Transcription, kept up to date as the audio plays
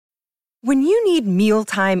When you need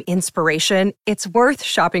mealtime inspiration, it's worth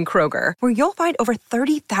shopping Kroger, where you'll find over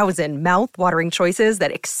 30,000 mouth-watering choices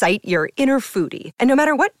that excite your inner foodie. And no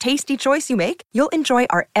matter what tasty choice you make, you'll enjoy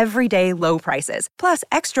our everyday low prices, plus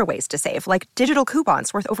extra ways to save, like digital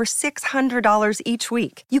coupons worth over $600 each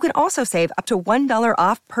week. You can also save up to $1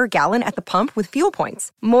 off per gallon at the pump with fuel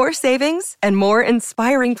points. More savings and more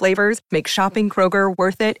inspiring flavors make shopping Kroger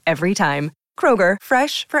worth it every time. Kroger,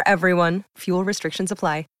 fresh for everyone. Fuel restrictions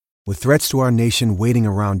apply. With threats to our nation waiting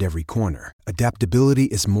around every corner, adaptability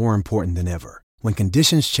is more important than ever. When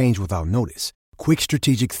conditions change without notice, quick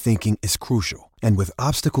strategic thinking is crucial. And with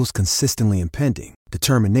obstacles consistently impending,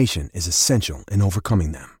 determination is essential in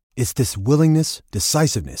overcoming them. It's this willingness,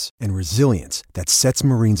 decisiveness, and resilience that sets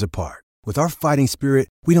Marines apart. With our fighting spirit,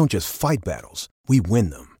 we don't just fight battles, we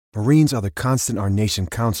win them. Marines are the constant our nation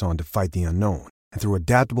counts on to fight the unknown. And through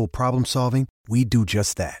adaptable problem solving, we do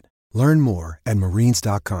just that. Learn more at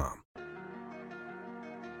marines.com.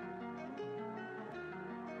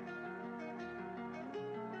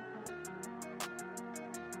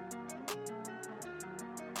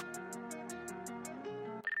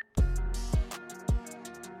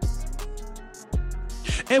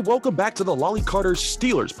 And welcome back to the Lolly Carter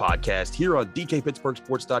Steelers podcast here on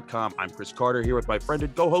DKPittsburghSports.com. I'm Chris Carter here with my friend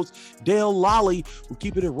and co-host Dale Lolly. We're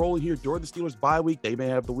keeping it rolling here during the Steelers bye week. They may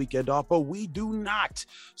have the weekend off, but we do not.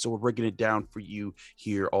 So we're breaking it down for you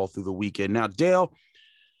here all through the weekend. Now, Dale,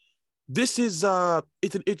 this is the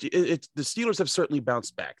Steelers have certainly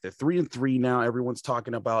bounced back. They're 3-3 now. Everyone's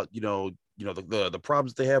talking about, the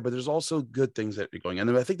problems they have, but there's also good things that are going on.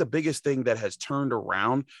 And I think the biggest thing that has turned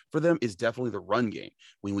around for them is definitely the run game.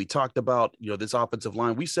 When we talked about, this offensive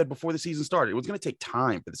line, we said before the season started, it was going to take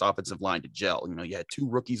time for this offensive line to gel. You had two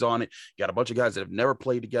rookies on it. You got a bunch of guys that have never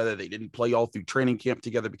played together. They didn't play all through training camp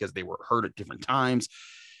together because they were hurt at different times.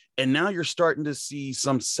 And now you're starting to see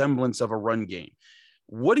some semblance of a run game.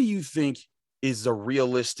 What do you think is a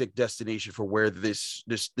realistic destination for where this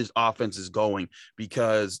offense is going?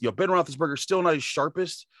 Because, Ben Roethlisberger is still not his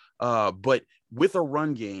sharpest, but with a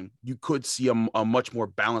run game, you could see a much more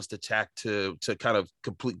balanced attack to kind of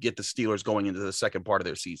get the Steelers going into the second part of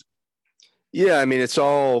their season. Yeah, I mean, it's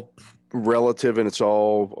all relative and it's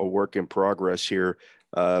all a work in progress here.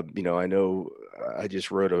 I know I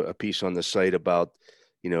just wrote a piece on the site about,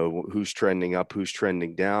 who's trending up, who's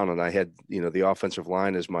trending down. And I had, the offensive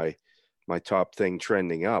line as my top thing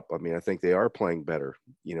trending up. I mean, I think they are playing better.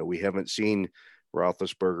 We haven't seen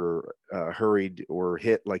Roethlisberger hurried or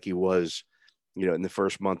hit like he was, in the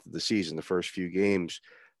first month of the season, the first few games.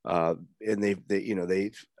 And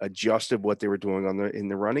they've adjusted what they were doing in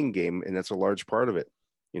the running game. And that's a large part of it.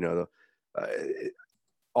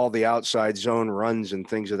 All the outside zone runs and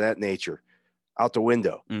things of that nature out the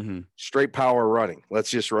window. Straight power running. Let's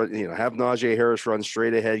just run, have Najee Harris run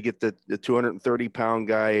straight ahead, get the 230-pound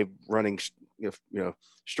guy running,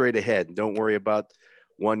 straight ahead. Don't worry about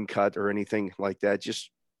one cut or anything like that. Just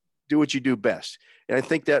do what you do best. And I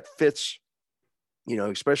think that fits,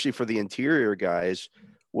 especially for the interior guys,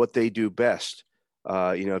 what they do best.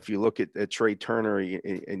 If you look at Trey Turner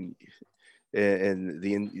and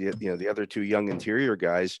the other two young interior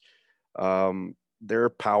guys, they're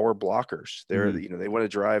power blockers. They're, they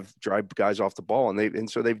want to drive guys off the ball, and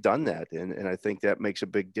so they've done that. And I think that makes a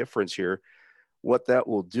big difference here. What that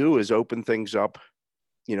will do is open things up.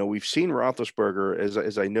 We've seen Roethlisberger,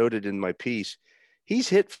 as I noted in my piece, he's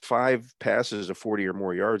hit 5 passes of 40 or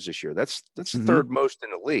more yards this year. That's the third most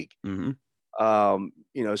in the league.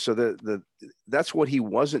 So that's what he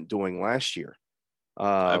wasn't doing last year.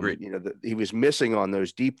 He was missing on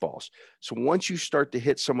those deep balls. So once you start to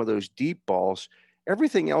hit some of those deep balls,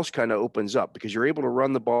 everything else kind of opens up because you're able to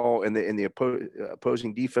run the ball, and the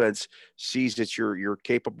opposing defense sees that you're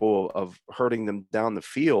capable of hurting them down the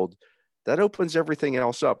field. That opens everything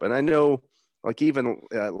else up. And I know, like even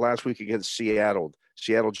last week against Seattle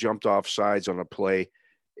jumped off sides on a play,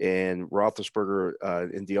 and Roethlisberger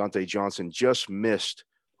and Deontay Johnson just missed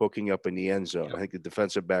hooking up in the end zone. Yep. I think the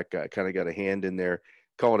defensive back kind of got a hand in there.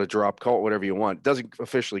 Call it a drop, call it whatever you want. It doesn't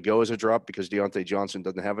officially go as a drop because Deontay Johnson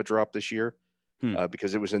doesn't have a drop this year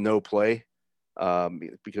because it was a no play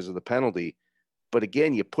because of the penalty. But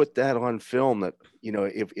again, you put that on film that,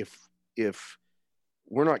 if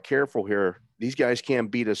we're not careful here, these guys can't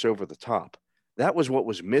beat us over the top. That was what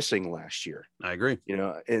was missing last year. I agree.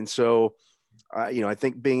 And so, I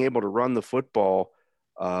think being able to run the football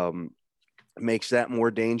makes that more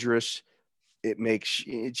dangerous.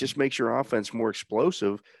 It just makes your offense more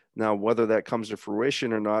explosive. Now, whether that comes to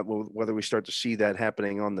fruition or not, whether we start to see that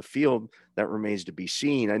happening on the field, that remains to be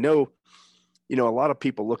seen. I know, a lot of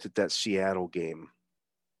people looked at that Seattle game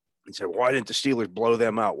and said, why didn't the Steelers blow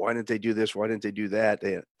them out? Why didn't they do this? Why didn't they do that?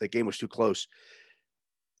 The game was too close.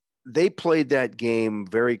 They played that game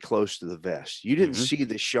very close to the vest. You didn't see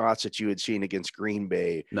the shots that you had seen against Green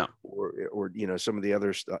Bay, or some of the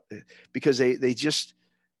other stuff, because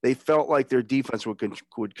they felt like their defense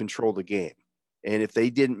would control the game, and if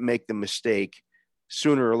they didn't make the mistake,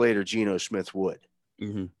 sooner or later Geno Smith would.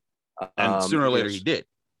 And sooner or later he did,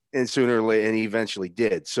 and he eventually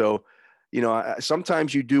did. So,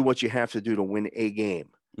 sometimes you do what you have to do to win a game.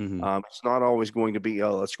 It's not always going to be,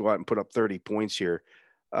 let's go out and put up 30 points here.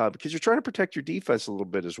 Because you're trying to protect your defense a little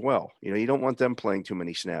bit as well. You don't want them playing too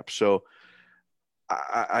many snaps. So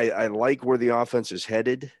I like where the offense is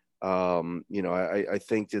headed. I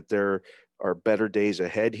think that there are better days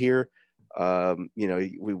ahead here.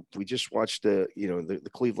 We just watched the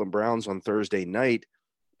Cleveland Browns on Thursday night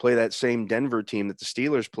play that same Denver team that the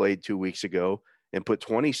Steelers played 2 weeks ago and put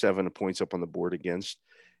 27 points up on the board against.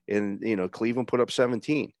 And, Cleveland put up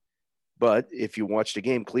 17. But if you watch the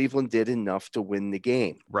game, Cleveland did enough to win the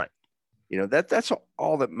game. Right. That's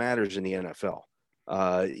all that matters in the NFL.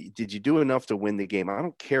 Did you do enough to win the game? I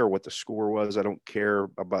don't care what the score was. I don't care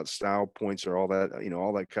about style points or all that,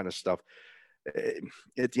 all that kind of stuff.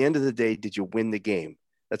 At the end of the day, did you win the game?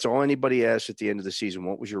 That's all anybody asks at the end of the season.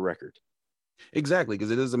 What was your record? Exactly,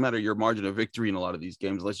 because it doesn't matter your margin of victory in a lot of these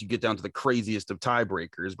games unless you get down to the craziest of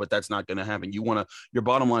tiebreakers, but that's not going to happen. Your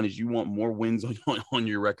bottom line is you want more wins on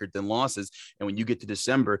your record than losses. And when you get to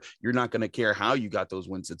December, you're not going to care how you got those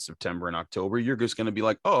wins in September and October. You're just going to be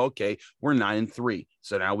like, oh, okay, we're 9-3.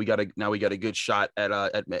 So now we got a good shot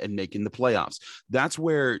at making the playoffs. That's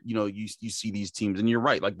where, you see these teams, and you're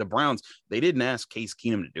right. Like the Browns, they didn't ask Case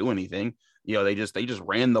Keenum to do anything. They just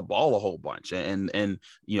ran the ball a whole bunch, and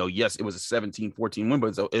yes, it was a 17-14 win,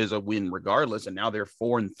 but it was a win regardless. And now they're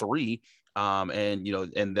 4-3, and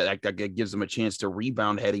that gives them a chance to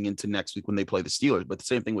rebound heading into next week when they play the Steelers. But the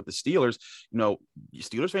same thing with the Steelers,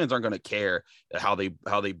 Steelers fans aren't going to care how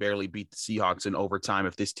they barely beat the Seahawks in overtime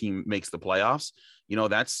if this team makes the playoffs.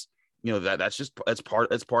 That's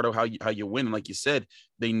part of how you win. And like you said,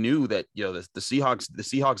 they knew that the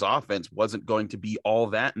Seahawks offense wasn't going to be all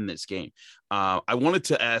that in this game. I wanted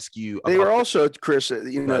to ask you. They were also, Chris.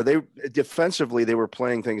 They defensively they were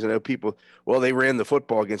playing things. I know people. Well, they ran the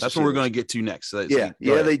football against. That's what we're going to get to next. They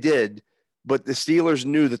did. But the Steelers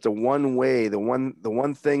knew that the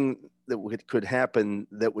one thing that could happen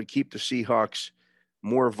that would keep the Seahawks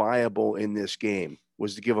more viable in this game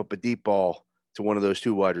was to give up a deep ball to one of those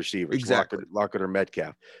two wide receivers, exactly, Lockett or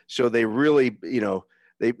Metcalf. So they really,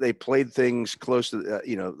 they played things close to,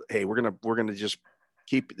 hey, we're gonna just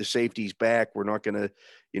keep the safeties back. We're not gonna,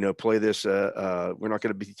 play this. We're not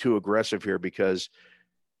gonna be too aggressive here because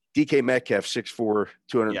DK Metcalf 6'4",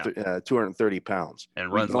 230 pounds,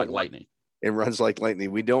 and runs like lightning.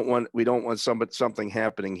 We don't want something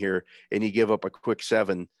happening here, and you give up a quick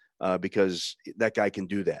 7 because that guy can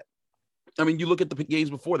do that. I mean, you look at the games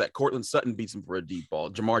before that. Cortland Sutton beats him for a deep ball.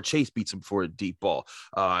 Jamar Chase beats him for a deep ball.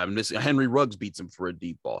 Henry Ruggs beats him for a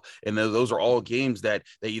deep ball. And those are all games that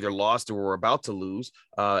they either lost or were about to lose.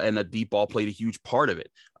 And a deep ball played a huge part of it.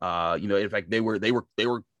 In fact, they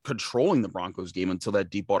were controlling the Broncos game until that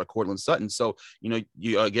deep ball to Cortland Sutton. So,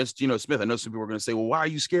 you against Geno Smith, I know some people are going to say, well, why are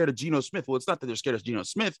you scared of Geno Smith? Well, it's not that they're scared of Geno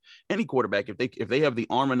Smith. Any quarterback, if they have the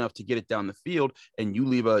arm enough to get it down the field and you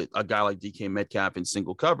leave a guy like DK Metcalf in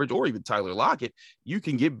single coverage or even Tyler Lockett, you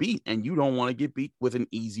can get beat, and you don't want to get beat with an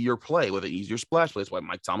easier play, with an easier splash play. That's why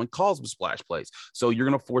Mike Tomlin calls them splash plays. So you're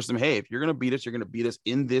going to force them, hey, if you're going to beat us, you're going to beat us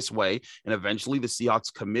in this way. And eventually the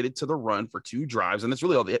Seahawks committed to the run for 2 drives. And that's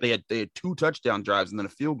really all they had 2 touchdown drives and then a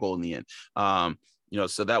field goal in the end.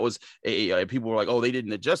 So that was people were like, oh, they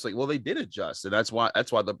didn't adjust. Like, well, they did adjust. And that's why the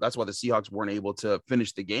Seahawks weren't able to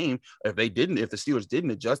finish the game. If the Steelers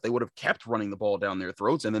didn't adjust, they would have kept running the ball down their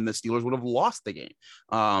throats, and then the Steelers would have lost the game.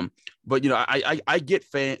 But I get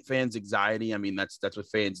fans' anxiety. I mean, that's what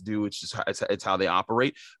fans do. It's just, it's how they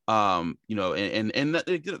operate. And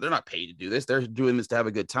they're not paid to do this. They're doing this to have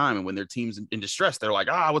a good time. And when their team's in distress, they're like,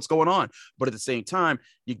 what's going on? But at the same time,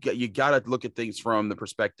 you got to look at things from the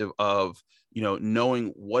perspective of, knowing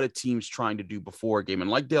what a team's trying to do before a game.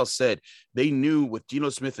 And like Dale said, they knew with Geno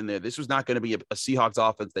Smith in there, this was not going to be a Seahawks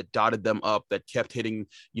offense that dotted them up, that kept hitting,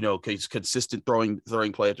 consistent throwing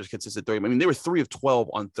play after consistent throwing. I mean, they were 3 of 12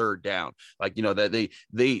 on third down. Like, that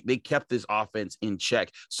they kept this offense in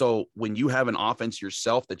check. So when you have an offense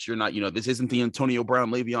yourself that you're not, this isn't the Antonio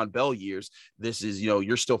Brown, Le'Veon Bell years. This is,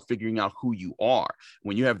 you're still figuring out who you are.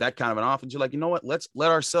 When you have that kind of an offense, you're like, you know what, let's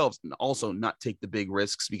let ourselves also not take the big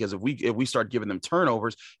risks, because if we start giving them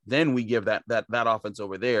turnovers, then we give that offense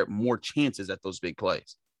over there more chances at those big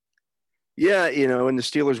plays. Yeah, and the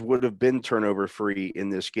Steelers would have been turnover free in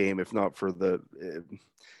this game if not for the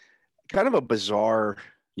kind of a bizarre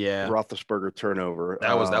Roethlisberger turnover.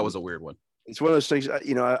 That was a weird one. It's one of those things,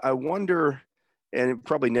 I wonder, and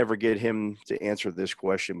probably never get him to answer this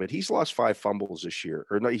question, but he's lost 5 fumbles this year.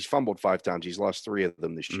 Or no, he's fumbled 5 times. He's lost 3 of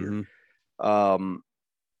them this year.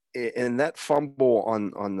 And that fumble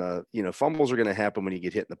on the, fumbles are going to happen when you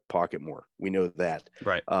get hit in the pocket more. We know that.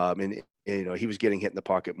 Right. And he was getting hit in the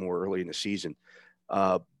pocket more early in the season.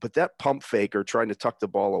 But that pump fake or trying to tuck the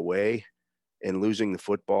ball away and losing the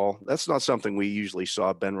football, that's not something we usually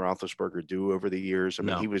saw Ben Roethlisberger do over the years. I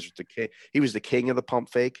mean, he was the king of the pump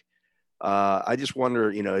fake. I just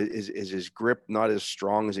wonder, is his grip not as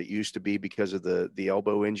strong as it used to be because of the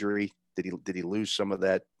elbow injury? Did he lose some of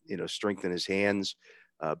that, strength in his hands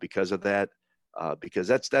because of that? Because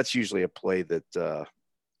that's usually a play that,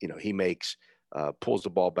 he makes, pulls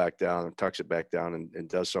the ball back down and tucks it back down and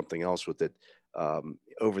does something else with it.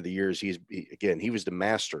 Over the years, he was the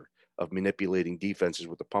master of manipulating defenses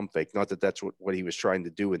with the pump fake. Not that that's what he was trying to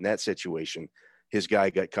do in that situation. His guy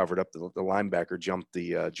got covered up. The linebacker jumped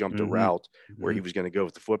a route where he was going to go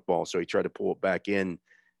with the football. So he tried to pull it back in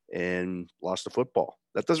and lost the football.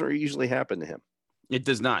 That doesn't usually happen to him. It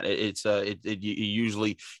does not.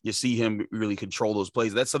 Usually you see him really control those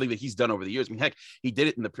plays. That's something that he's done over the years. I mean, heck, he did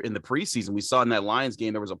it in the preseason. We saw in that Lions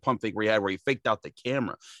game there was a pump fake where he faked out the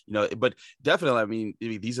camera. But definitely, I mean,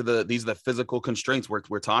 these are the physical constraints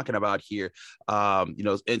we're talking about here.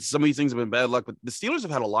 And some of these things have been bad luck, but the Steelers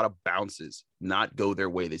have had a lot of bounces not go their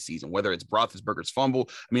way this season. Whether it's Roethlisberger's fumble,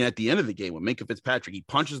 I mean, at the end of the game when Minkah Fitzpatrick he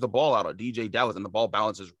punches the ball out on DJ Dallas and the ball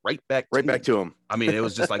bounces right back to him. I mean, it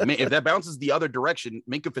was just like, man, if that bounces the other direction.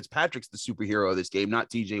 Minkah Fitzpatrick's the superhero of this game, not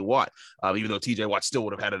TJ Watt, even though TJ Watt still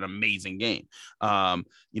would have had an amazing game. And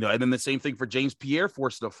then the same thing for James Pierre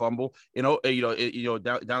forced a fumble, down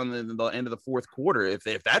in the end of the fourth quarter. If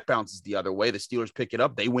that bounces the other way, the Steelers pick it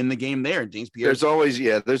up, they win the game there. And James Pierre.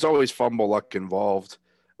 There's always fumble luck involved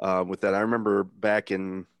with that. I remember back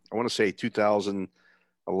in, I want to say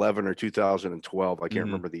 2011 or 2012. I can't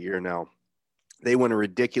remember the year now. They went a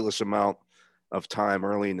ridiculous amount of time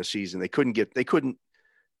early in the season. The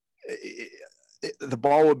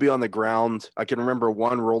ball would be on the ground. I can remember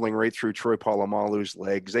one rolling right through Troy Polamalu's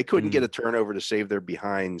legs. They couldn't get a turnover to save their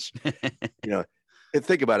behinds. And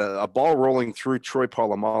think about it, a ball rolling through Troy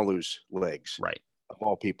Polamalu's legs. Right. Of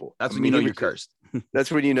all people. That's when you're cursed. That's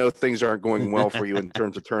when things aren't going well for you in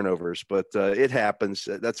terms of turnovers. But it happens.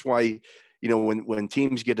 That's why, when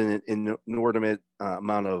teams get an inordinate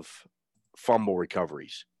amount of fumble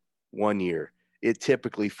recoveries one year, it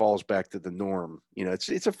typically falls back to the norm. It's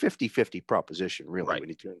a 50-50 proposition, really. Right. When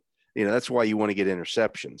you turn, that's why you want to get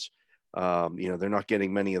interceptions. They're not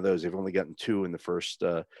getting many of those. They've only gotten 2 in the first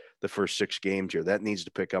 6 games here. That needs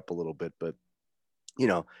to pick up a little bit, but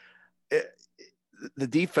the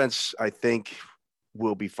defense, I think,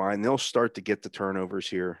 will be fine. They'll start to get the turnovers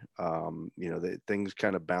here. Things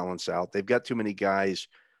kind of balance out. They've got too many guys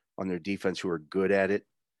on their defense who are good at it.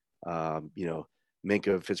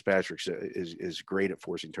 Minkah Fitzpatrick is great at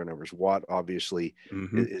forcing turnovers. Watt obviously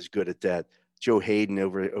is good at that. Joe Hayden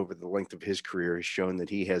over the length of his career has shown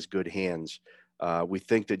that he has good hands. We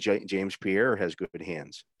think that James Pierre has good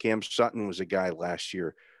hands. Cam Sutton was a guy last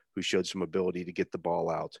year who showed some ability to get the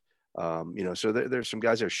ball out. So there's some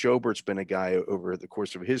guys there. Schobert's been a guy over the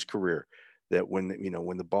course of his career that when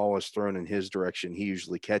the ball is thrown in his direction, he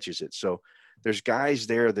usually catches it. So there's guys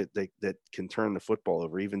there that can turn the football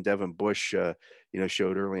over. Even Devin Bush,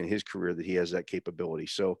 showed early in his career that he has that capability.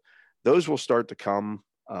 So those will start to come.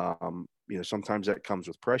 Sometimes that comes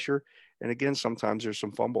with pressure, and again, sometimes there's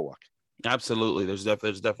some fumble luck. Absolutely. There's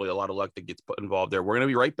definitely a lot of luck that gets put involved there. We're going to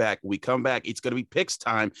be right back. When we come back, it's going to be picks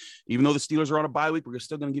time. Even though the Steelers are on a bye week, we're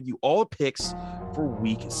still going to give you all the picks for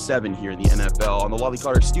week 7 here in the NFL on the Lolly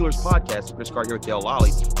Carter Steelers podcast. Chris Carter here with Dale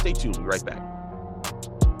Lally. Stay tuned. We'll be right back.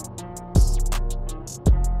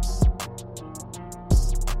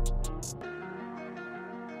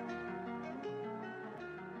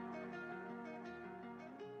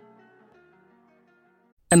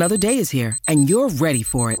 Another day is here, and you're ready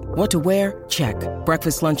for it. What to wear? Check.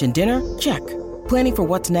 Breakfast, lunch, and dinner? Check. Planning for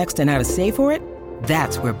what's next and how to save for it?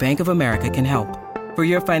 That's where Bank of America can help. For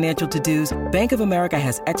your financial to-dos, Bank of America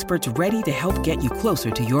has experts ready to help get you closer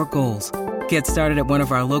to your goals. Get started at one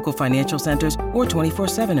of our local financial centers or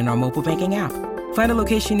 24/7 in our mobile banking app. Find a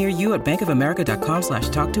location near you at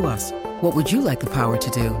bankofamerica.com/talktous. What would you like the power to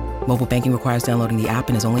do? Mobile banking requires downloading the app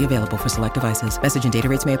and is only available for select devices. Message and data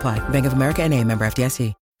rates may apply. Bank of America NA, member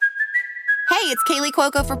FDIC. Hey, it's Kaylee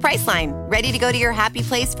Cuoco for Priceline. Ready to go to your happy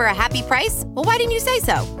place for a happy price? Well, why didn't you say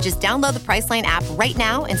so? Just download the Priceline app right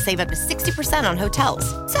now and save up to 60% on hotels.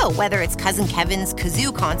 So whether it's Cousin Kevin's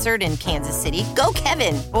Kazoo Concert in Kansas City, go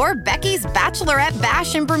Kevin, or Becky's Bachelorette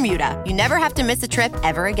Bash in Bermuda, you never have to miss a trip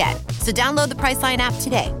ever again. So download the Priceline app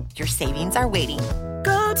today. Your savings are waiting.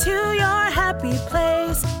 Go to your happy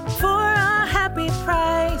place for a happy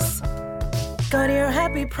price. Go to your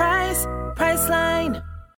happy price, Priceline.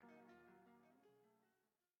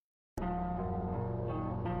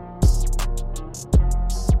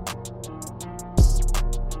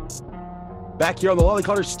 Back here on the Lolley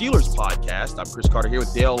Carter Steelers podcast. I'm Chris Carter here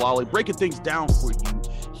with Dale Lolley, breaking things down for you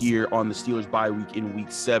here on the Steelers bye week in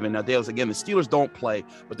week 7. Now, Dale, again, the Steelers don't play,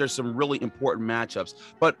 but there's some really important matchups.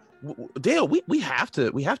 But Dale, we have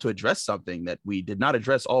to address something that we did not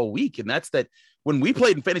address all week, and that's that when we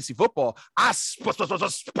played in fantasy football, I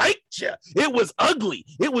spanked you. It was ugly.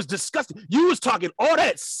 It was disgusting. You was talking all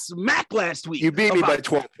that smack last week. You beat me by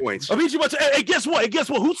 12 points. I beat you by 12. Hey, guess what?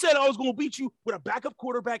 Who said I was going to beat you with a backup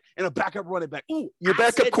quarterback and a backup running back? Ooh, your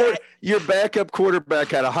backup quarterback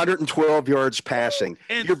had 112 yards passing.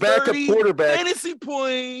 And your backup quarterback fantasy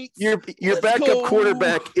points. Your backup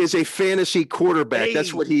quarterback is a fantasy quarterback. Hey,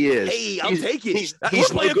 that's what he is. Hey, I'll take it. We're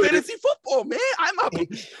playing fantasy football, man. I'm up.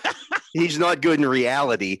 He's not good in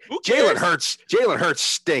reality. Jalen Hurts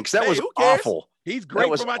stinks. That was awful. He's great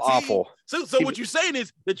for my awful. team. So what you're saying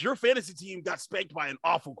is that your fantasy team got spanked by an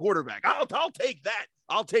awful quarterback. I'll take that.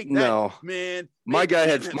 I'll take that. No, man. My guy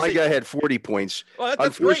had 40 points. Well,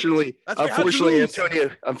 unfortunately,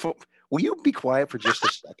 Antonio. Will you be quiet for just a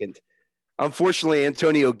second? Unfortunately,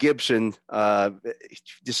 Antonio Gibson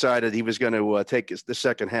decided he was going to take the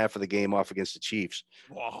second half of the game off against the Chiefs.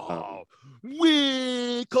 Wow.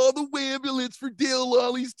 Call the ambulance for Dale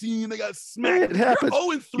Lolley's team. They got smacked. It happens.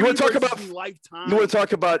 You want to talk about lifetime? You want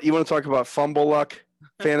to talk about fumble luck?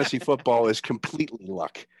 Fantasy football is completely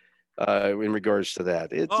luck. In regards to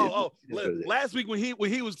that, last week when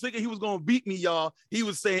he was thinking he was going to beat me, y'all, he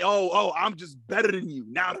was saying, "Oh, I'm just better than you."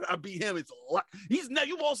 Now that I beat him, it's a lot.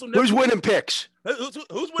 You've also never. Who's winning picks?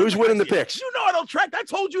 Who's winning the picks? You know I don't track. I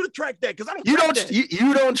told you to track that because I don't.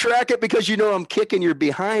 You don't track it because you know I'm kicking your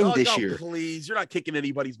behind this year. Please, you're not kicking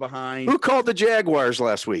anybody's behind. Who called the Jaguars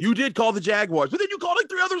last week? You did call the Jaguars, but then you called like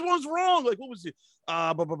 3 other ones wrong. Like what was it?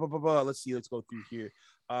 Let's see. Let's go through here.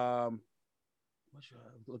 I'm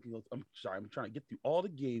sorry. I'm trying to get through all the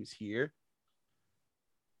games here.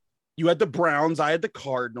 You had the Browns. I had the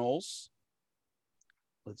Cardinals.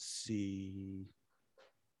 Let's see.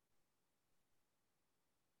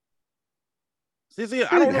 I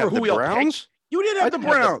don't remember who we all picked. You did have the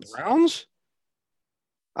Browns.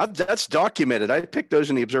 That's documented. I picked those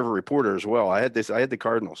in the Observer Reporter as well. I had the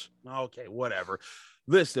Cardinals. Okay, whatever.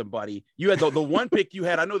 Listen, buddy, you had the one pick you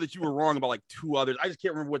had. I know that you were wrong about like 2 others. I just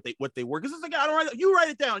can't remember what they were. Because it's like, you write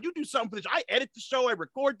it down. You do something for this. I edit the show. I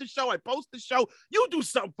record the show. I post the show. You do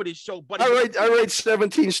something for this show, buddy. I write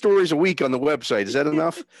 17 stories a week on the website. Is that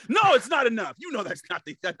enough? No, it's not enough. You know that's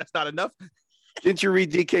not enough. Didn't you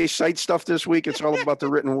read DK site stuff this week? It's all about the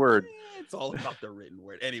written word. It's all about the written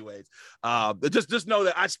word. Anyways, just know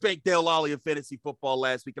that I spanked Dale Lolley in fantasy football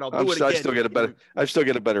last week, and I'll do it again. I still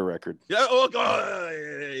get a better record. Yeah,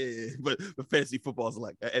 but fantasy football is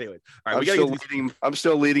like anyways. All right, I'm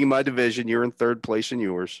still leading my division. You're in 3rd place in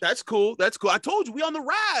yours. That's cool. I told you we on the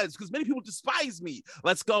rise because many people despise me.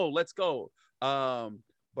 Let's go. All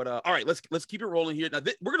right, let's keep it rolling here. Now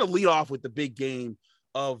we're gonna lead off with the big game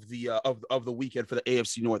of the weekend for the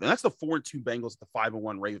AFC North, and that's the 4-2 Bengals, the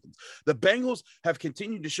 5-1 Ravens. The Bengals have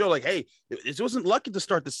continued to show like, hey, it wasn't lucky to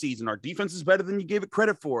start the season. Our defense is better than you gave it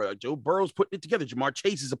credit for. Joe Burrow's putting it together. Jamar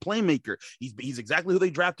Chase is a playmaker. He's exactly who they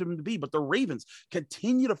drafted him to be. But the Ravens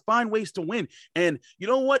continue to find ways to win. And you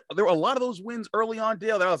know what? There were a lot of those wins early on,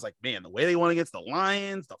 Dale, that I was like, man, the way they won against the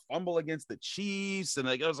Lions, the fumble against the Chiefs, and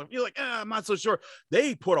like I was like, I'm not so sure.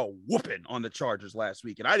 They put a whooping on the Chargers last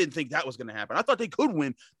week, and I didn't think that was going to happen. I thought they could win.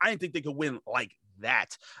 I didn't think they could win like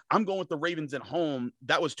that. I'm going with the Ravens at home.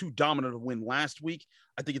 That was too dominant a win last week.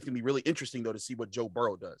 I think it's going to be really interesting, though, to see what Joe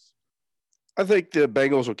Burrow does. I think the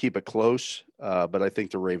Bengals will keep it close, but I think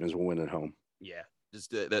the Ravens will win at home. Yeah, just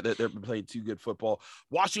they're playing too good football.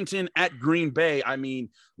 Washington at Green Bay. I mean,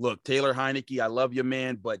 look, Taylor Heineke, I love you,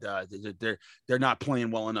 man, but they're not playing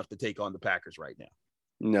well enough to take on the Packers right now.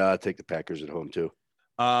 No, I take the Packers at home, too.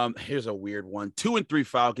 Here's a weird one. 2-3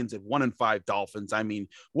 Falcons and 1-5 Dolphins. I mean,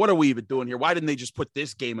 what are we even doing here? Why didn't they just put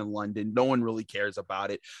this game in London? No one really cares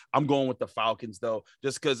about it. I'm going with the Falcons, though,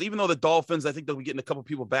 just because even though the Dolphins, I think they'll be getting a couple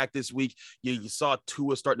people back this week. You saw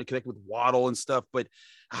Tua starting to connect with Waddle and stuff. But,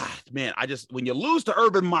 man, when you lose to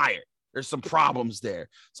Urban Meyer, There's some problems there.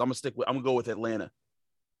 So I'm gonna go with Atlanta.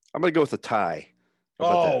 I'm gonna go with a tie.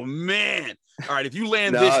 Oh man! All right, if you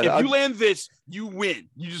land this, you win.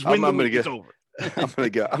 You just win. It's over. I'm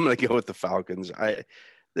gonna go with the Falcons.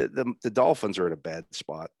 The Dolphins are in a bad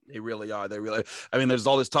spot. They really are. I mean, there's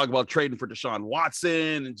all this talk about trading for Deshaun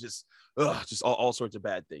Watson and just all sorts of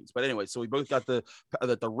bad things. But anyway, so we both got the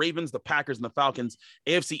Ravens, the Packers, and the Falcons.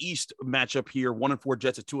 AFC East matchup here: 1-4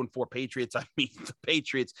 Jets and 2-4 Patriots. I mean, the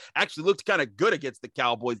Patriots actually looked kind of good against the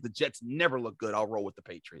Cowboys. The Jets never look good. I'll roll with the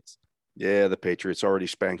Patriots. Yeah, the Patriots already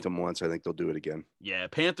spanked them once. I think they'll do it again. Yeah,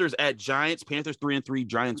 Panthers at Giants. Panthers 3-3,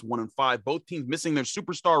 Giants 1-5. Both teams missing their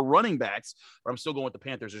superstar running backs, but I'm still going with the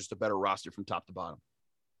Panthers. They're just a better roster from top to bottom.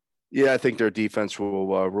 Yeah, I think their defense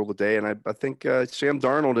will rule the day, and I think Sam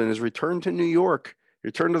Darnold and his return to New York,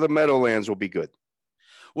 return to the Meadowlands, will be good.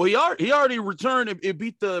 Well, he already returned. It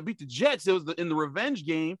beat the Jets. It was in the revenge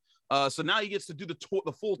game. So now he gets to do the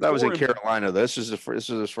full. That was in Carolina. This is his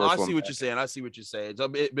first one. I see what you're saying. So,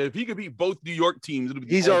 but if he could beat both New York teams,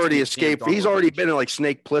 he's already escaped. He's already been like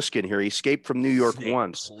Snake Plissken here. He escaped from New York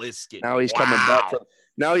once. Now he's coming back.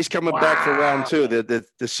 Now he's coming back for round 2.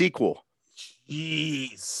 The sequel.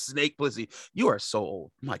 Jeez, Snake Plissken, you are so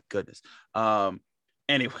old. My goodness.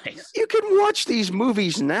 Anyways, you can watch these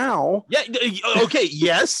movies now. Yeah. Okay.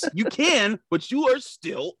 Yes, you can, but you are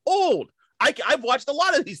still old. I've watched a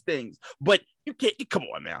lot of these things, but you can't. Come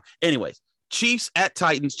on now. Anyways, Chiefs at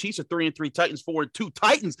Titans. Chiefs are 3-3. Titans 4-2.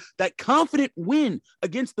 Titans, that confident win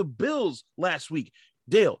against the Bills last week.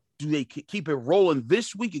 Dale, do they keep it rolling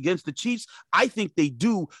this week against the Chiefs? I think they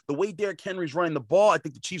do. The way Derrick Henry's running the ball, I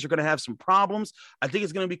think the Chiefs are going to have some problems. I think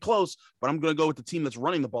it's going to be close, but I'm going to go with the team that's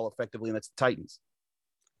running the ball effectively, and that's the Titans.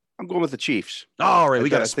 I'm going with the Chiefs. All right,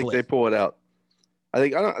 I think they pull it out.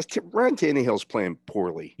 Ryan Tannehill's playing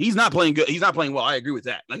poorly. He's not playing good. He's not playing well. I agree with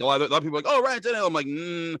that. Like a lot of people are like, oh, Ryan Tannehill. I'm like,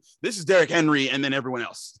 this is Derrick Henry and then everyone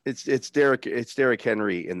else. It's Derrick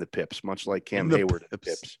Henry in the Pips, much like Cam Hayward in the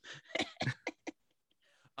Pips.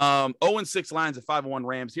 0-6 Lions at 5-1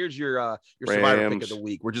 Rams. Here's your survivor pick of the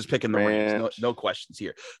week. We're just picking the Rams. No questions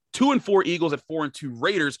here. 2-4 Eagles at 4-2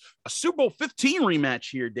 Raiders. A Super Bowl 15 rematch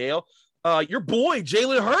here, Dale. Your boy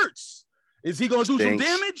Jalen Hurts. Is he going to do some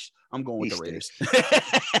damage? I'm going with the Raiders.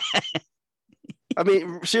 I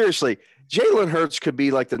mean, seriously, Jalen Hurts could be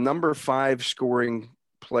like the number 5 scoring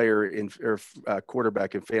player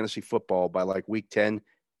quarterback in fantasy football by like week 10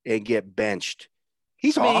 and get benched.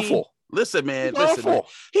 He's awful. Listen, man.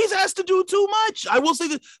 He's asked to do too much. I will say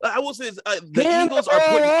this. The Eagles are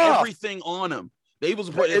putting everything on him. The Eagles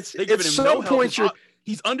are putting. They're giving him no help.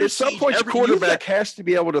 He's under siege. At some point, your quarterback has to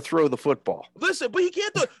be able to throw the football. Listen, but he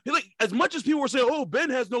can't do it. Like, as much as people were saying, oh, Ben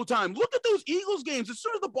has no time. Look at those Eagles games. As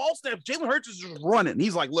soon as the ball snaps, Jalen Hurts is just running.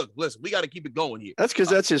 He's like, look, listen, we got to keep it going here. That's because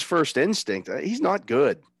that's his first instinct. He's not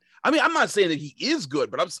good. I mean, I'm not saying that he is good,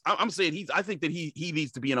 but I'm saying I think that he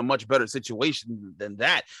needs to be in a much better situation than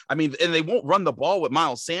that. I mean, and they won't run the ball with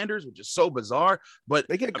Miles Sanders, which is so bizarre. But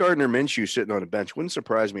they get Gardner Minshew sitting on a bench. Wouldn't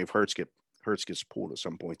surprise me if Hurts gets pulled at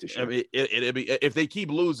some point this year. I mean, if they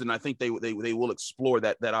keep losing, I think they will explore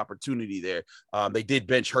that opportunity there. They did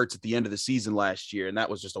bench Hurts at the end of the season last year, and that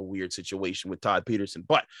was just a weird situation with Todd Peterson.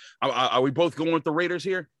 But are we both going with the Raiders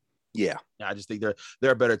here? Yeah, I just think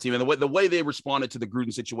they're a better team, and the way they responded to the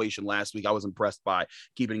Gruden situation last week, I was impressed by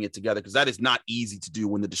keeping it together, because that is not easy to do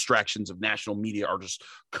when the distractions of national media are just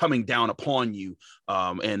coming down upon you,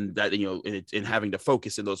 and that and having to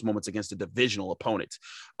focus in those moments against a divisional opponent.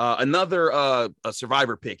 Another a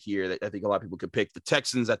survivor pick here that I think a lot of people could pick: the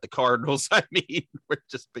Texans at the Cardinals. I mean, we're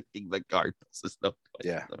just picking the Cardinals.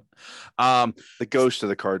 Yeah, the ghost of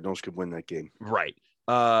the Cardinals could win that game, right?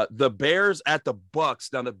 The Bears at the Bucks.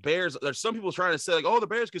 Now the Bears, there's some people trying to say like, oh, the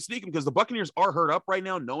Bears could sneak them because the Buccaneers are hurt up right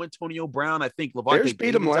now. No Antonio Brown. I think Levante Bears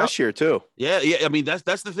beat them last year too. Yeah. I mean, that's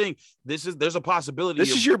the thing. There's a possibility.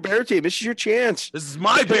 This is your Bear team. This is your chance. This is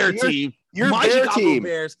my Bear team. Your my Bear Chicago team.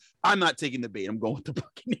 Bears. I'm not taking the bait. I'm going with the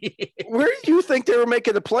Buccaneers. Where do you think they were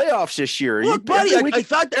making the playoffs this year? Look, buddy, I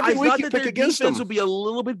thought that their defense would be a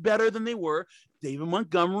little bit better than they were. David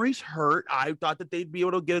Montgomery's hurt. I thought that they'd be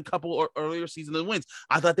able to get a couple earlier season wins.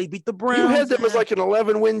 I thought they beat the Browns. You had them as like an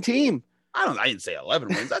 11-win team. I didn't say 11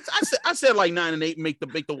 wins. I said like 9-8 make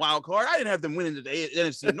the wild card. I didn't have them winning the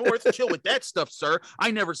NFC North. Chill with that stuff, sir. I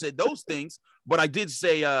never said those things, but I did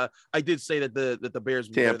say that the Bears.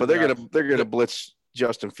 Yeah, but they're gonna blitz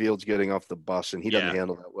Justin Fields getting off the bus, and he doesn't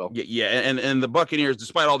handle that well. Yeah. And the Buccaneers,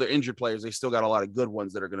 despite all their injured players, they still got a lot of good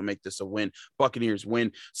ones that are going to make this a win. Buccaneers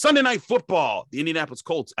win. Sunday Night Football, the Indianapolis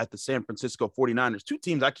Colts at the San Francisco 49ers. Two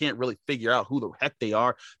teams I can't really figure out who the heck they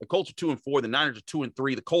are. The Colts are 2-4. The Niners are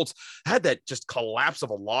 2-3. The Colts had that just collapse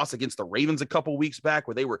of a loss against the Ravens a couple weeks back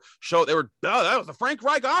where that was the Frank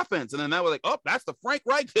Reich offense. And then that was like, oh, that's the Frank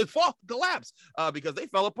Reich collapse because they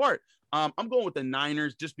fell apart. I'm going with the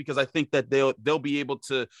Niners just because I think that they'll be able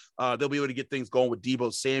to get things going with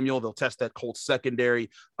Deebo Samuel. They'll test that Colts secondary,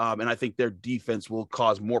 and I think their defense will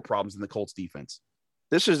cause more problems than the Colts defense.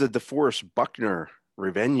 This is the DeForest Buckner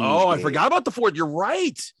revenge. Oh, game. I forgot about DeForest. You're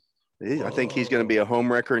right. I think he's going to be a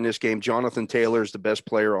home wrecker in this game. Jonathan Taylor is the best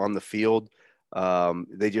player on the field.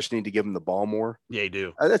 They just need to give him the ball more. Yeah, they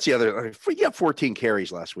do. That's the other. He got 14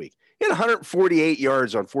 carries last week. He had 148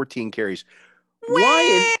 yards on 14 carries.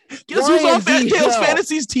 Guess who's on Dale's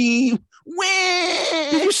Fantasy's team?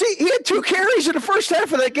 Did you see? He had 2 carries in the first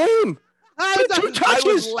half of that game. I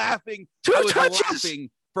was laughing. Laughing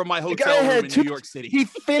from my hotel room in New York City. He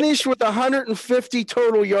finished with 150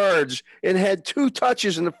 total yards and had 2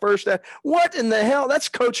 touches in the first half. What in the hell? That's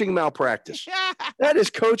coaching malpractice. That is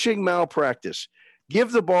coaching malpractice.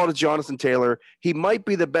 Give the ball to Jonathan Taylor. He might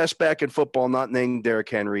be the best back in football, not named Derrick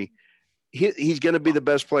Henry. He's going to be the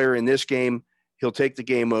best player in this game. He'll take the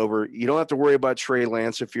game over. You don't have to worry about Trey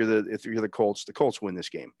Lance if you're the Colts. The Colts win this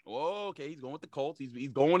game. Oh, okay. He's going with the Colts. He's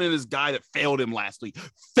going in his guy that failed him last week.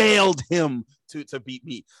 Failed him to beat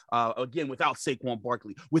me. Again, without Saquon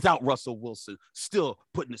Barkley, without Russell Wilson, still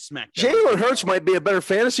putting the smack down. Jalen Hurts might be a better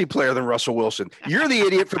fantasy player than Russell Wilson. You're the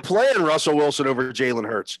idiot for playing Russell Wilson over Jalen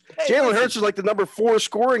Hurts. Jalen Hurts is like the number 4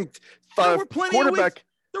 scoring quarterback.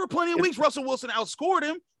 There were plenty of weeks Russell Wilson outscored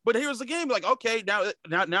him. But here's the game. Like, okay, now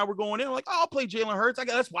we're going in. I'm like, I'll play Jalen Hurts.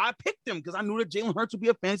 That's why I picked him, because I knew that Jalen Hurts would be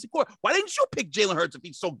a fantasy quarterback. Why didn't you pick Jalen Hurts if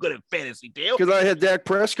he's so good at fantasy, Dale? Because I had Dak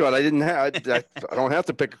Prescott. I didn't have. I don't have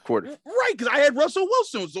to pick a quarterback. Right, because I had Russell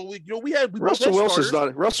Wilson. So Russell Wilson's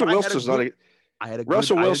not. Russell Wilson's not a.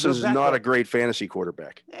 Russell Wilson is not a great fantasy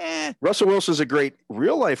quarterback. Russell Wilson's a great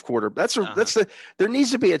real life quarterback. There needs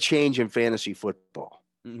to be a change in fantasy football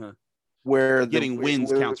where getting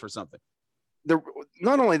wins counts for something.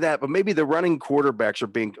 Not only that, but maybe the running quarterbacks are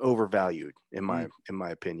being overvalued in my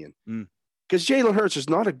opinion. Because Jalen Hurts is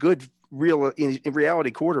not a good in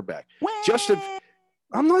reality quarterback.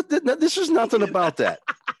 I'm not. This is nothing about that.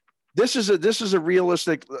 This is a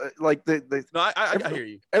realistic like the. No, I hear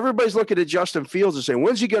you. Everybody's looking at Justin Fields and saying,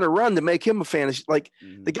 when's he going to run to make him a fantasy? Like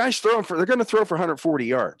the guy's they're going to throw for 140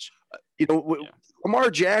 yards.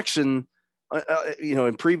 Lamar Jackson.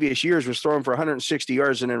 In previous years was throwing for 160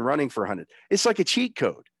 yards and then running for 100. It's like a cheat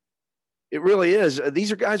code. It really is.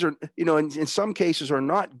 These guys are, in some cases are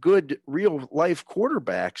not good real life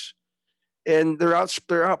quarterbacks, and they're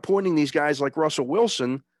out pointing these guys like Russell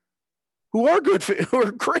Wilson, who are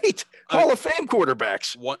great Hall of Fame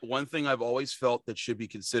quarterbacks. One thing I've always felt that should be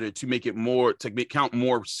considered to make it more count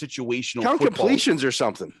more situational. Count football. Completions or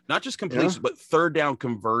something. Not just completions, but third down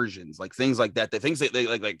conversions, like things like that. The things that they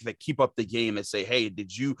like that keep up the game. That say, hey,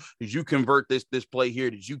 did you convert this play here?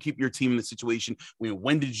 Did you keep your team in the situation?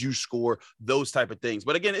 When did you score? Those type of things.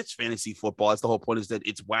 But again, it's fantasy football. That's the whole point. Is that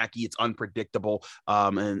it's wacky, it's unpredictable,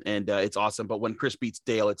 and it's awesome. But when Chris beats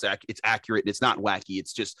Dale, it's accurate. It's not wacky.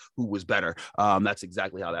 It's just who was better. That's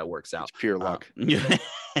exactly how that works out. It's pure luck.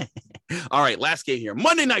 All right, last game here.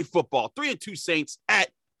 Monday Night Football. 3-2 Saints at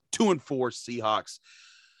 2-4 Seahawks.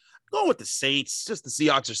 Going with the Saints. Just the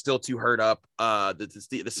Seahawks are still too hurt up.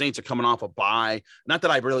 The Saints are coming off a bye. Not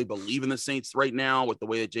that I really believe in the Saints right now with the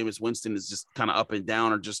way that Jameis Winston is just kind of up and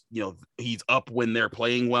down, or just he's up when they're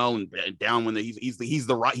playing well and down when he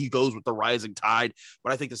goes with the rising tide.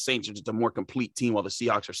 But I think the Saints are just a more complete team, while the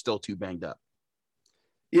Seahawks are still too banged up.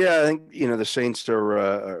 Yeah, I think, the Saints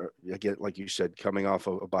are again, like you said, coming off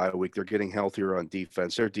a bye week. They're getting healthier on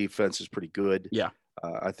defense. Their defense is pretty good. Yeah.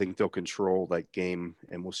 I think they'll control that game,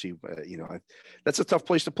 and we'll see. That's a tough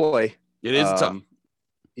place to play. It is tough.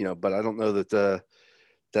 But I don't know that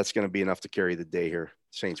that's going to be enough to carry the day here.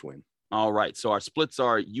 Saints win. All right. So our splits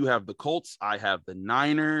are: you have the Colts, I have the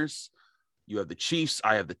Niners, you have the Chiefs,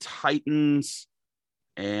 I have the Titans,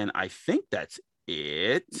 and I think that's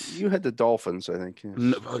it. You had the Dolphins, I think. Yes.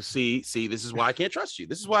 No, see, this is why I can't trust you.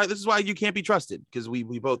 This is why you can't be trusted, because we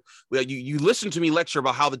both you listened to me lecture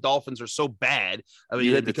about how the Dolphins are so bad. I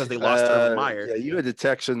mean, because they lost to Urban Meyer. Yeah, you had the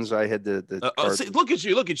Texans. I had the see, look at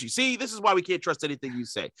you. See, this is why we can't trust anything you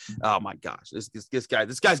say. Oh my gosh, this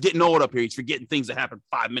guy's getting old up here. He's forgetting things that happened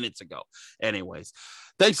 5 minutes ago. Anyways,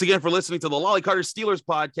 Thanks again for listening to the Lolly Carter Steelers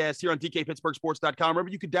podcast here on DKPittsburghSports.com.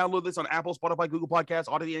 Remember, you can download this on Apple, Spotify, Google Podcasts,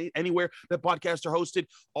 Audible, anywhere that podcasts are hosted.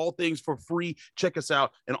 All things for free. Check us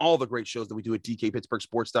out and all the great shows that we do at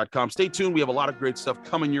DKPittsburghSports.com. Stay tuned. We have a lot of great stuff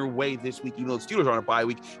coming your way this week, even though the Steelers are on a bye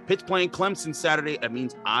week. Pitt's playing Clemson Saturday. That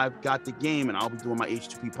means I've got the game, and I'll be doing my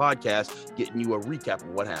H2P podcast, getting you a recap of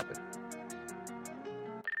what happened.